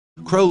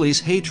Crowley's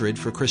hatred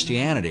for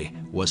Christianity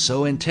was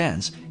so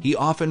intense he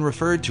often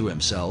referred to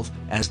himself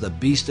as the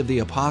Beast of the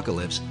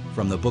Apocalypse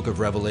from the Book of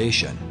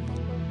Revelation.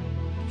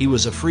 He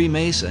was a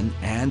Freemason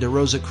and a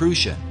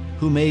Rosicrucian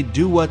who made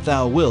Do What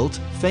Thou Wilt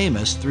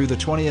famous through the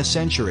 20th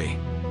century,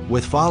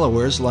 with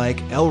followers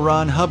like L.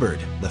 Ron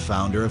Hubbard, the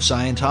founder of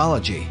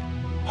Scientology,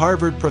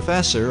 Harvard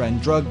professor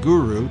and drug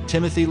guru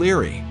Timothy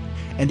Leary,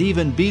 and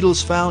even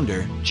Beatles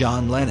founder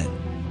John Lennon.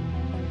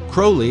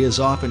 Crowley is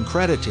often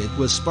credited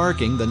with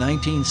sparking the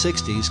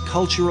 1960s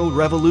cultural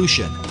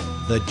revolution,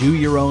 the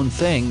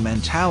do-your-own-thing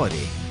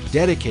mentality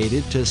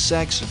dedicated to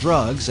sex,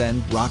 drugs,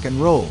 and rock and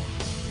roll.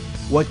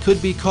 What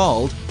could be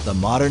called the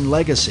modern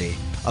legacy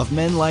of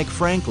men like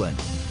Franklin,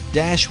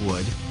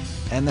 Dashwood,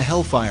 and the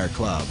Hellfire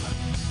Club.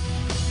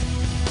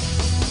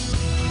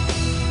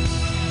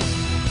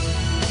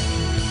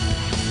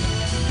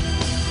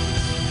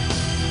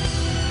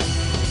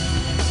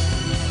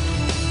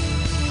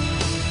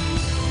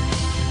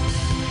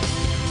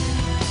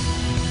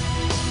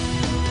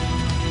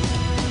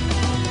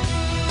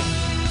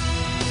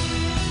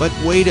 But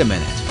wait a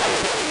minute.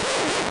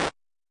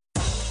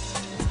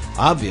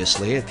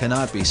 Obviously, it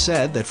cannot be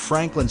said that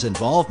Franklin's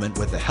involvement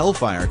with the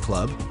Hellfire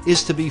Club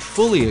is to be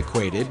fully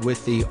equated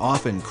with the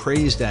often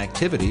crazed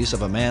activities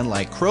of a man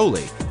like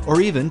Crowley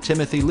or even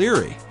Timothy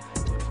Leary.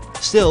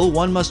 Still,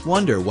 one must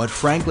wonder what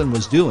Franklin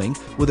was doing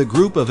with a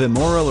group of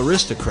immoral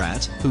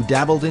aristocrats who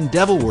dabbled in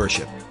devil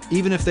worship,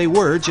 even if they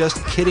were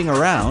just kidding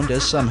around,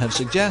 as some have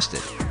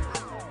suggested.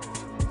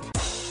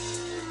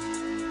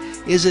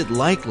 Is it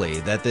likely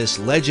that this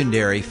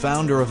legendary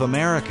founder of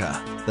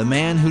America, the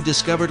man who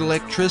discovered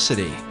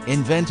electricity,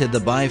 invented the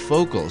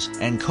bifocals,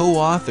 and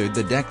co-authored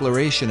the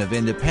Declaration of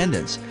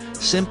Independence,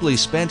 simply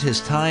spent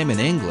his time in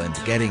England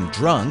getting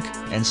drunk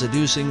and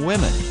seducing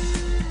women?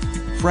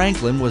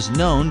 Franklin was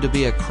known to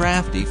be a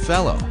crafty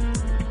fellow.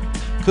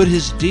 Could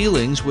his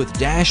dealings with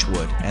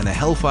Dashwood and the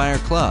Hellfire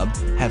Club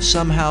have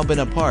somehow been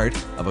a part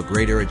of a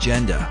greater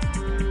agenda?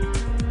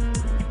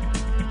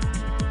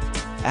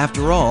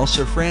 After all,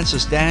 Sir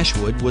Francis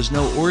Dashwood was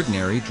no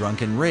ordinary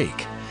drunken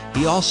rake.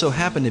 He also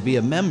happened to be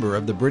a member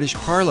of the British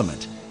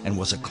Parliament and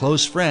was a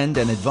close friend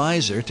and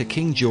advisor to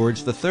King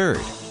George III,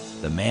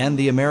 the man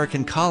the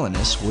American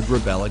colonists would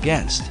rebel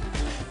against.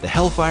 The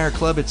Hellfire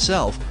Club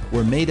itself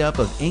were made up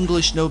of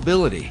English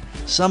nobility,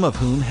 some of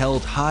whom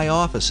held high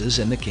offices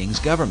in the king's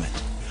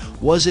government.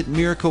 Was it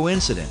mere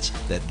coincidence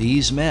that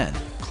these men,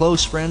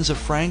 close friends of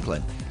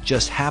Franklin,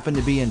 just happened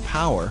to be in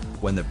power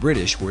when the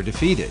British were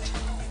defeated?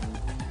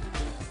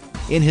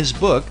 In his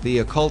book, The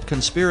Occult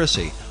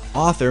Conspiracy,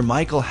 author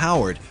Michael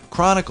Howard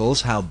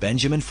chronicles how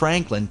Benjamin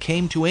Franklin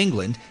came to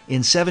England in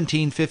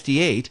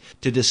 1758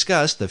 to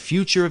discuss the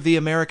future of the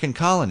American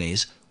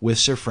colonies with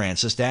Sir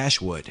Francis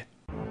Dashwood.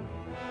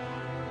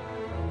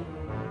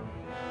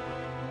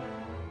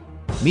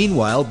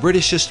 Meanwhile,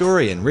 British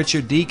historian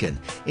Richard Deacon,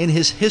 in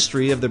his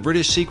History of the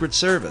British Secret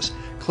Service,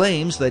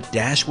 claims that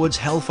Dashwood's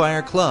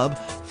Hellfire Club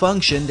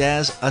functioned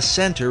as a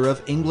center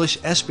of English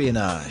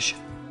espionage.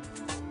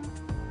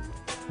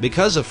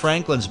 Because of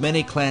Franklin's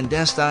many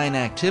clandestine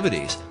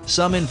activities,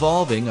 some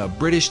involving a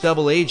British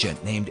double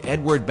agent named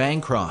Edward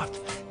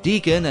Bancroft,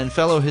 Deacon and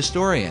fellow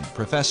historian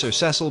Professor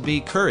Cecil B.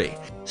 Curry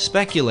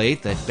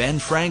speculate that Ben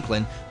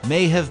Franklin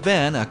may have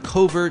been a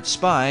covert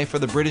spy for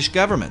the British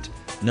government,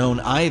 known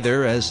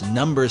either as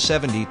Number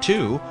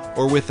 72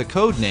 or with the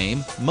code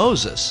name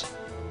Moses.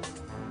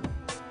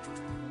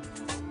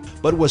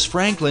 But was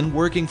Franklin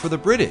working for the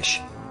British,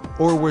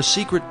 or were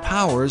secret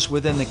powers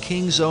within the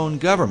king's own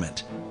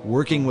government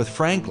working with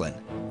Franklin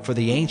for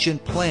the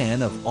ancient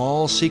plan of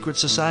all secret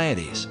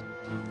societies,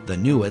 the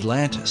New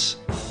Atlantis?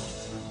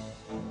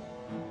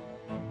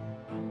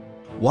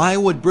 Why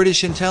would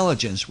British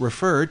intelligence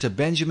refer to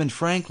Benjamin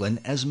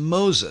Franklin as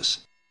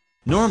Moses?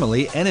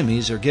 Normally,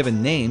 enemies are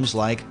given names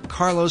like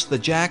Carlos the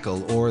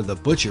Jackal or the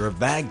Butcher of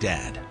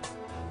Baghdad.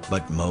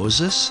 But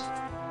Moses?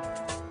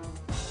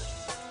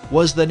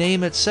 Was the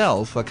name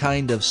itself a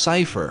kind of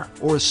cipher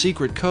or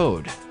secret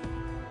code?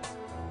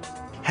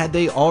 Had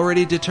they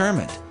already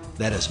determined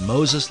that as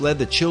Moses led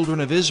the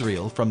children of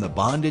Israel from the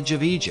bondage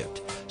of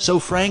Egypt, so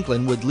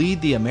Franklin would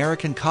lead the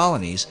American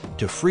colonies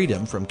to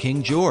freedom from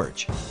King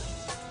George?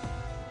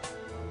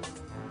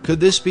 Could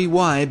this be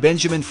why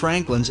Benjamin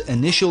Franklin's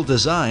initial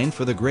design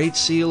for the Great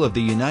Seal of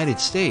the United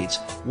States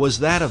was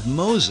that of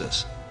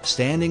Moses,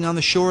 standing on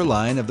the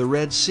shoreline of the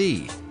Red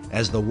Sea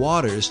as the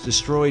waters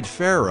destroyed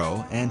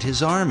Pharaoh and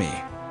his army,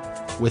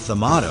 with the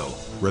motto,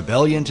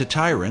 "Rebellion to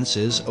tyrants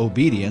is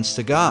obedience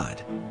to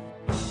God"?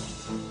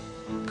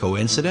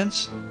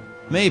 Coincidence?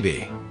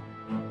 Maybe.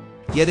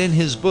 Yet in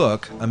his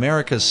book,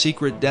 America's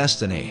Secret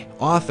Destiny,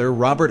 author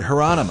Robert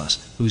Hieronymus,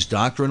 whose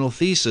doctrinal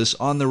thesis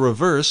on the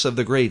reverse of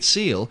the Great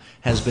Seal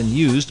has been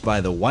used by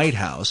the White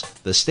House,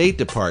 the State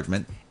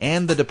Department,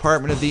 and the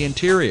Department of the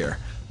Interior,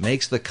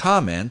 makes the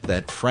comment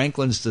that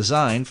Franklin's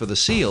design for the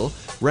seal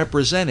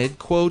represented,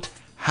 quote,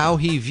 how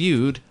he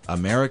viewed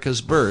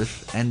America's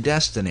birth and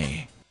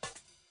destiny.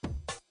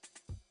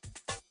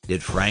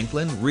 Did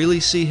Franklin really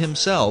see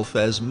himself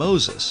as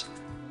Moses?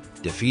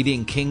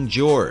 defeating King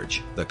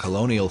George, the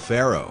colonial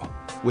pharaoh,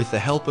 with the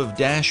help of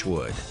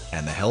Dashwood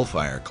and the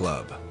Hellfire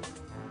Club.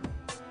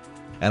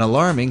 An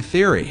alarming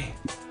theory.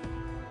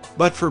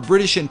 But for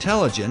British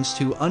intelligence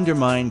to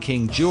undermine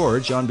King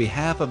George on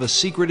behalf of a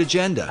secret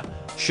agenda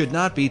should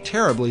not be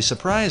terribly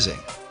surprising,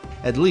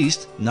 at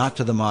least not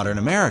to the modern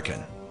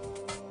American.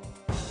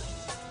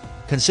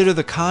 Consider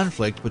the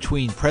conflict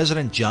between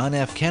President John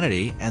F.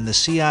 Kennedy and the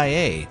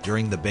CIA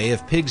during the Bay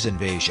of Pigs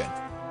invasion.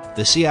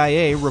 The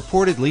CIA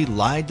reportedly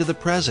lied to the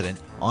president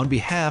on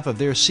behalf of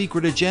their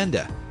secret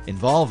agenda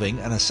involving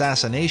an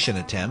assassination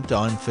attempt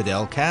on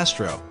Fidel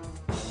Castro,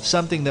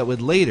 something that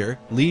would later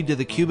lead to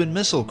the Cuban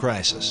Missile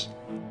Crisis.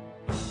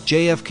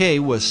 JFK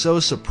was so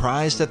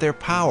surprised at their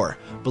power,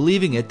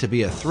 believing it to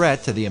be a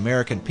threat to the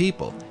American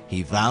people,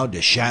 he vowed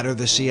to shatter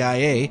the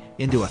CIA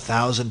into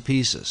 1,000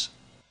 pieces.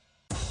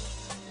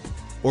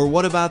 Or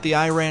what about the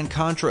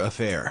Iran-Contra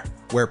affair,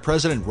 where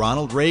President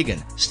Ronald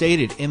Reagan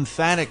stated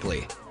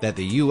emphatically that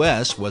the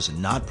U.S. was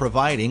not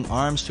providing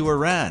arms to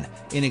Iran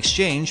in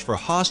exchange for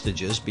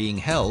hostages being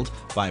held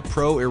by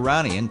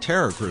pro-Iranian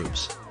terror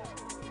groups?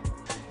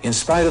 In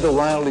spite of the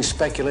wildly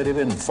speculative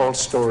and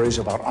false stories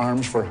about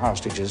arms for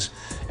hostages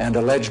and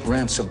alleged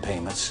ransom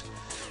payments,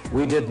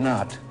 we did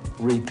not,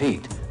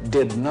 repeat,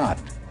 did not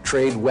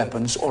trade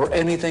weapons or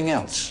anything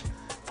else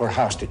for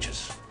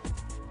hostages.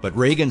 But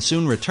Reagan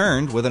soon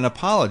returned with an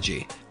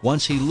apology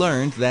once he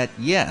learned that,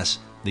 yes,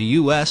 the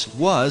U.S.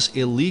 was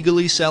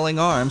illegally selling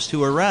arms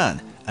to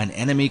Iran, an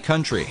enemy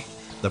country.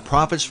 The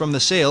profits from the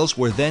sales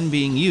were then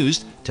being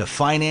used to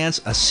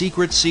finance a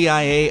secret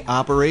CIA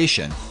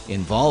operation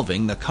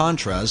involving the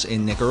Contras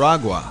in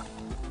Nicaragua.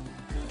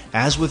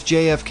 As with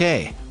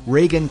JFK,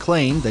 Reagan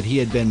claimed that he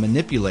had been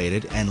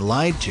manipulated and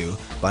lied to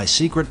by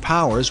secret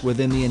powers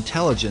within the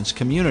intelligence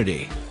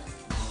community.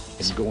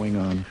 It's going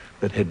on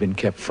that had been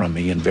kept from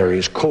me in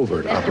various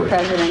covert operations.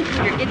 Mr.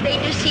 President, did they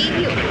deceive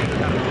you?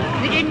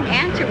 You didn't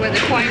answer whether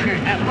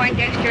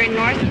Poindexter and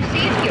North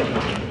deceived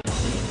you.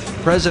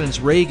 Presidents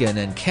Reagan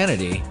and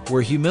Kennedy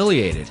were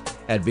humiliated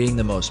at being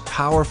the most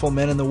powerful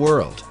men in the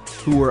world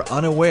who were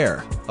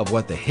unaware of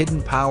what the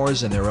hidden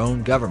powers in their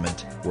own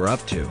government were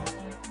up to.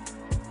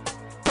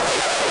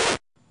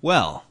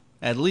 Well,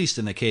 at least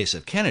in the case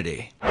of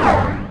Kennedy.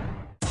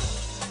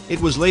 It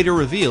was later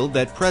revealed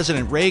that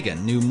President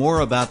Reagan knew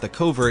more about the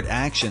covert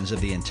actions of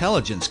the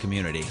intelligence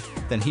community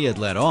than he had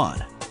let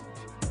on.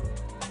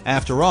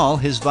 After all,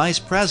 his vice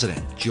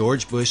president,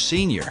 George Bush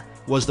Sr.,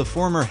 was the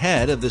former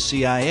head of the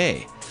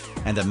CIA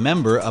and a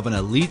member of an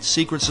elite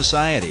secret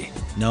society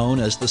known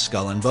as the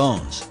Skull and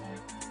Bones.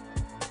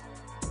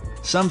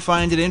 Some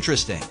find it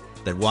interesting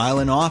that while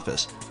in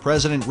office,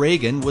 President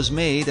Reagan was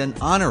made an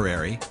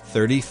honorary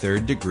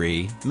 33rd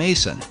degree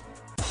Mason.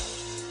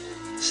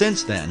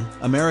 Since then,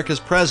 America's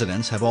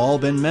presidents have all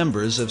been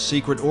members of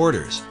secret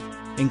orders,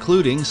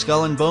 including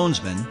Skull and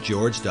Bonesman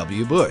George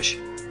W. Bush,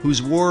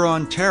 whose war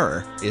on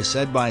terror is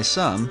said by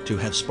some to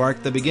have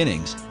sparked the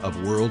beginnings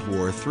of World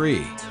War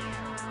III.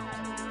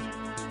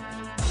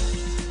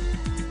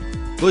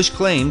 Bush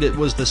claimed it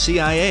was the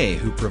CIA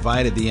who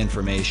provided the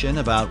information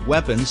about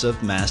weapons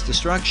of mass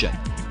destruction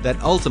that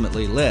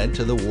ultimately led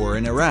to the war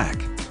in Iraq.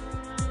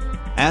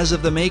 As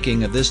of the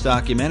making of this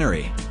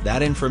documentary,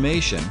 that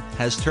information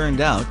has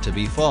turned out to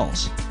be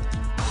false.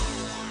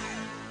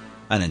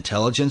 An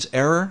intelligence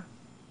error?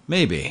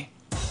 Maybe.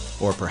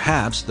 Or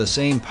perhaps the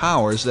same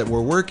powers that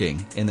were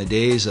working in the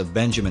days of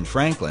Benjamin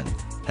Franklin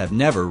have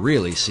never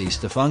really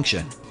ceased to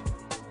function.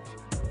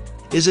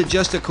 Is it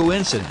just a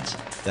coincidence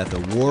that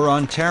the war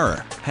on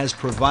terror has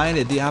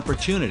provided the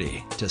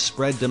opportunity to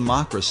spread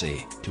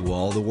democracy to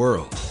all the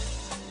world?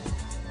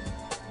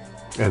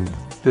 And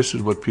this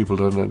is what people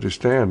don't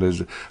understand,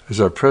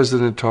 as our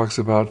president talks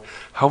about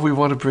how we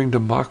want to bring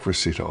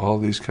democracy to all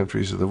these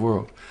countries of the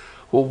world.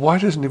 Well, why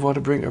doesn't he want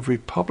to bring a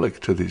republic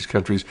to these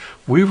countries?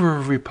 We were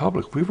a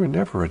republic. We were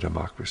never a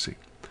democracy.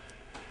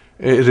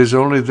 It is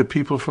only the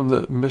people from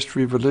the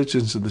mystery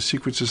religions and the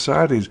secret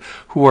societies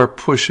who are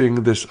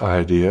pushing this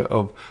idea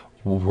of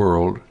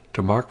world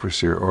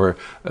democracy, or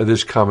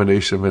this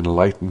combination of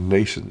enlightened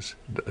nations,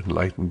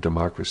 enlightened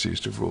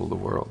democracies to rule the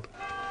world.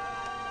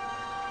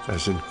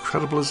 As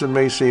incredible as it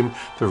may seem,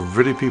 there are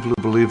really people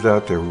who believe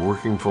that. They're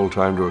working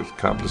full-time to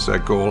accomplish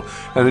that goal.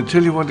 And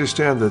until you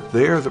understand that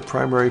they are the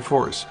primary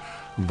force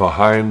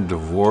behind the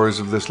wars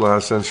of this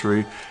last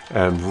century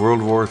and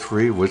World War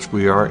III, which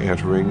we are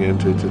entering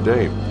into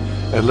today,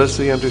 unless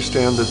they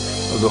understand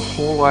that the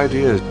whole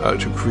idea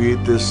is to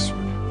create this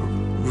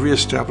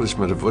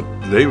reestablishment of what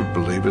they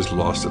believe is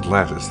lost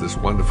Atlantis, this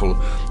wonderful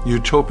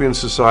utopian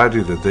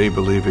society that they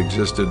believe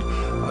existed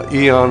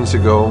eons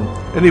ago.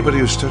 Anybody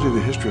who studied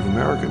the history of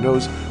America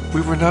knows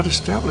we were not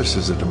established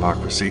as a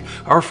democracy.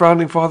 Our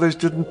founding fathers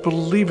didn't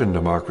believe in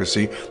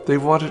democracy. They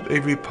wanted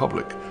a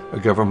republic, a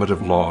government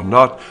of law,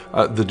 not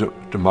the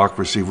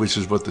democracy, which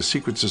is what the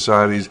secret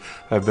societies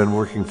have been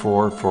working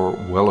for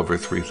well over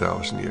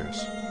 3,000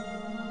 years.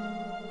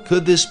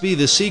 Could this be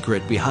the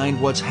secret behind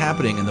what's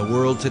happening in the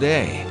world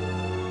today?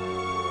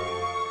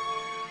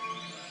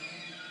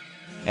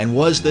 And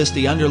was this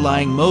the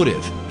underlying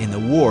motive in the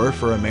war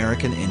for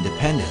American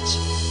independence?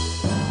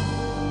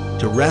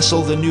 To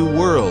wrestle the new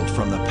world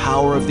from the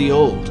power of the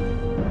old,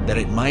 that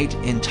it might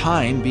in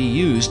time be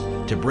used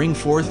to bring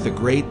forth the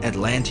great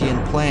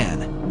Atlantean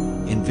plan,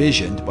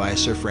 envisioned by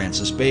Sir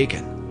Francis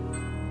Bacon.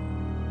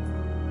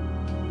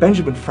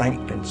 Benjamin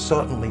Franklin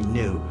certainly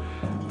knew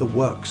the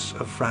works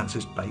of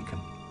Francis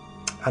Bacon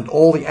and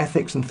all the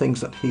ethics and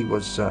things that he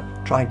was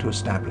trying to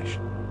establish.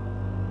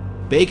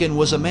 Bacon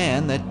was a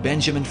man that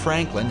Benjamin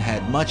Franklin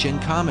had much in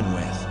common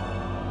with.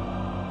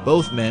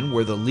 Both men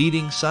were the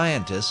leading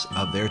scientists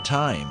of their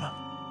time.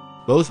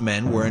 Both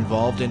men were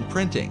involved in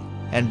printing,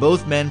 and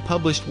both men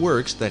published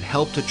works that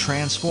helped to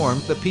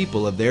transform the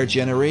people of their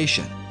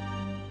generation.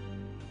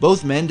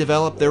 Both men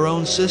developed their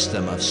own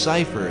system of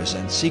ciphers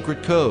and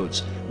secret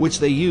codes, which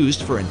they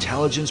used for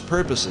intelligence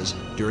purposes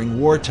during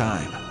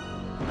wartime.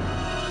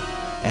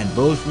 And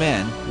both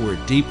men were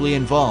deeply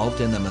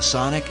involved in the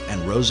Masonic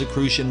and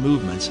Rosicrucian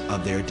movements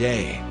of their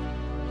day.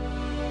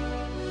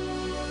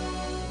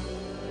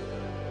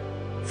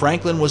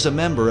 Franklin was a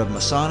member of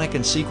Masonic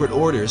and secret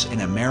orders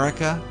in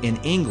America, in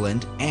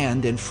England,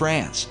 and in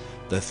France,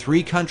 the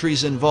three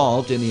countries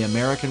involved in the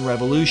American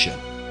Revolution.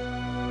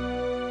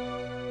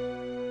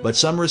 But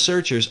some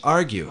researchers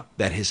argue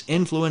that his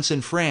influence in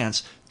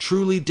France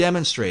truly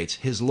demonstrates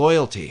his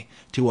loyalty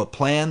to a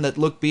plan that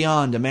looked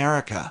beyond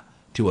America,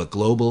 to a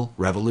global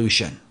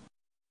revolution.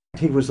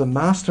 He was the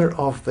master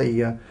of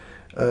the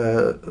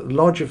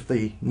Lodge of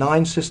the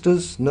Nine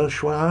Sisters,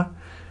 Neuchoir,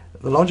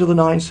 the Lodge of the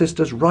Nine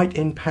Sisters right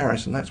in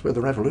Paris, and that's where the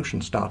revolution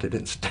started,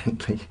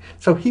 incidentally.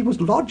 So he was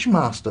lodge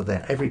master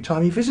there every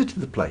time he visited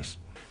the place.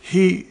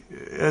 He,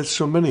 as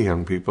so many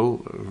young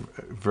people,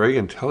 very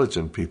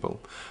intelligent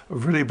people,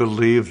 really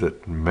believed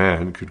that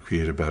man could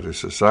create a better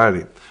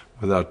society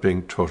without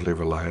being totally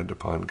reliant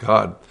upon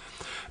God.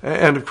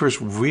 And of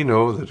course, we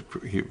know that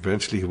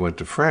eventually he went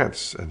to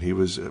France, and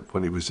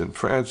when he was in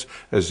France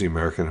as the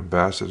American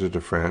ambassador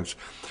to France,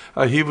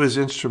 he was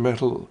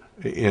instrumental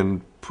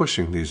in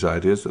pushing these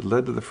ideas that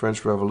led to the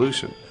French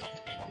Revolution.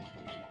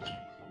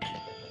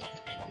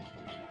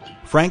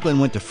 Franklin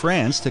went to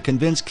France to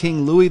convince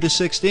King Louis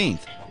XVI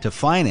to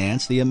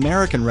finance the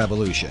American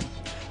Revolution.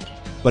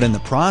 But in the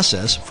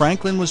process,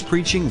 Franklin was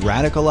preaching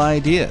radical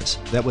ideas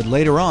that would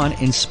later on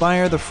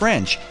inspire the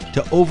French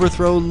to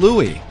overthrow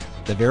Louis,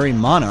 the very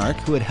monarch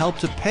who had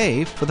helped to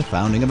pay for the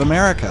founding of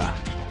America.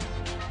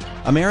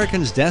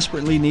 Americans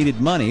desperately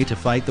needed money to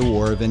fight the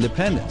War of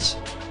Independence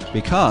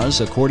because,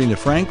 according to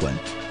Franklin,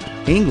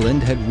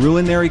 England had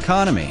ruined their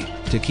economy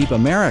to keep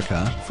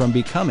America from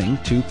becoming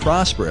too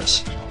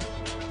prosperous.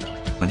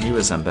 When he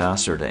was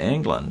ambassador to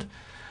England,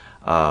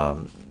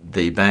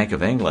 the Bank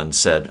of England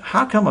said,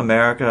 how come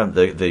America,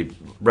 the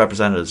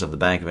representatives of the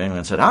Bank of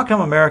England said, how come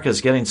America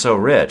is getting so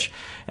rich?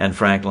 And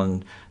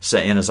Franklin,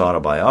 in his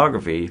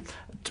autobiography,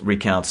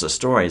 recounts the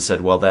story. He said,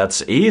 well,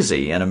 that's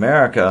easy. In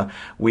America,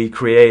 we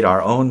create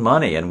our own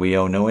money and we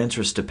owe no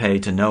interest to pay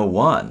to no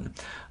one.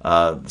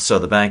 So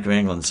the Bank of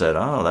England said,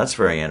 oh, that's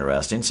very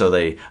interesting. So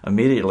they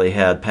immediately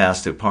had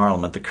passed through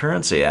Parliament the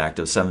Currency Act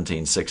of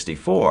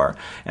 1764.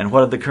 And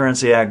what did the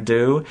Currency Act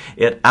do?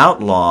 It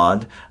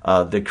outlawed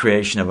the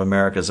creation of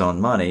America's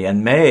own money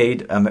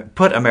and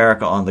put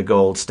America on the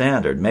gold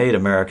standard, made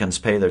Americans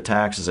pay their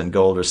taxes in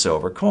gold or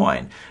silver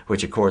coin,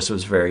 which of course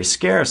was very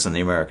scarce in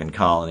the American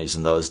colonies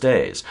in those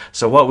days.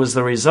 So what was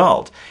the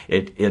result?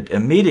 It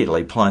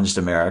immediately plunged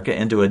America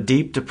into a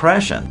deep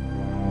depression.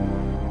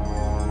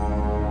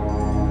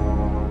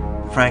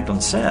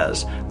 Franklin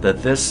says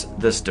that this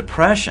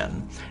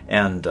depression,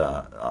 and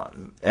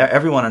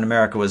everyone in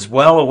America was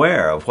well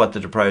aware of what the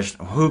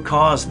depression, who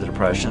caused the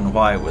depression,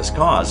 why it was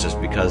caused,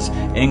 just because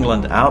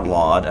England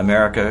outlawed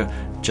America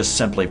just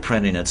simply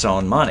printing its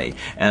own money,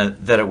 and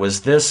that it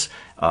was this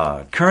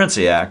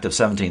Currency Act of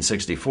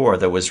 1764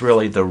 that was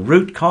really the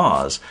root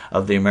cause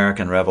of the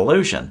American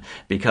Revolution,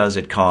 because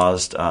it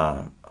caused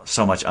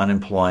so much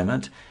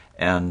unemployment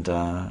and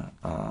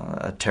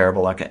a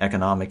terrible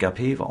economic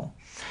upheaval.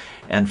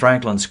 And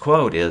Franklin's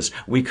quote is,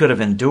 we could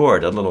have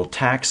endured a little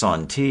tax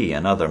on tea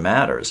and other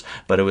matters,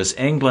 but it was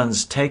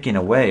England's taking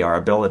away our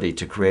ability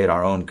to create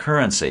our own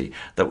currency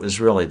that was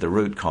really the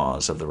root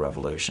cause of the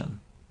revolution.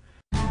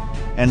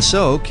 And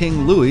so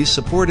King Louis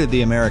supported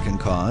the American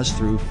cause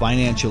through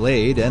financial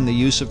aid and the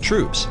use of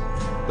troops.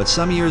 But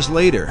some years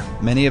later,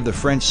 many of the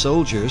French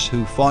soldiers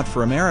who fought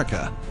for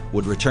America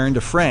would return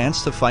to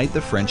France to fight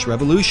the French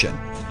Revolution.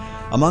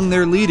 Among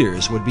their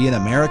leaders would be an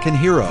American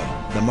hero,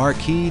 the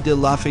Marquis de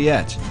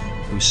Lafayette,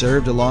 who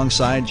served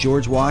alongside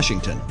George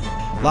Washington.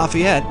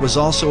 Lafayette was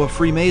also a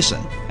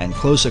Freemason and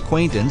close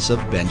acquaintance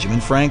of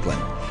Benjamin Franklin,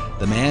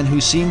 the man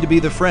who seemed to be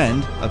the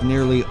friend of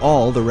nearly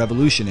all the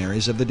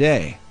revolutionaries of the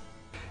day.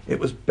 It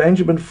was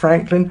Benjamin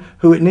Franklin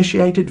who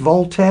initiated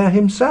Voltaire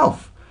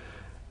himself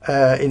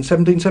in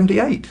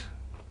 1778.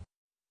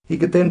 He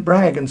could then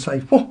brag and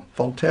say, oh,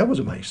 Voltaire was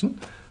a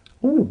Mason.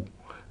 Ooh.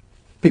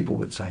 People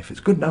would say, if it's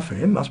good enough for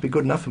him, it must be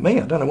good enough for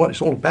me. I don't know what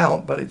it's all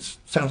about, but it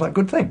sounds like a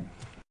good thing.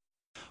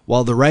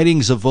 While the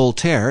writings of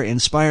Voltaire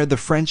inspired the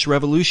French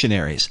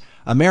revolutionaries,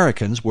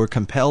 Americans were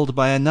compelled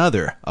by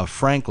another of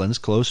Franklin's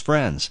close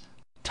friends,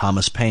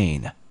 Thomas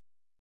Paine.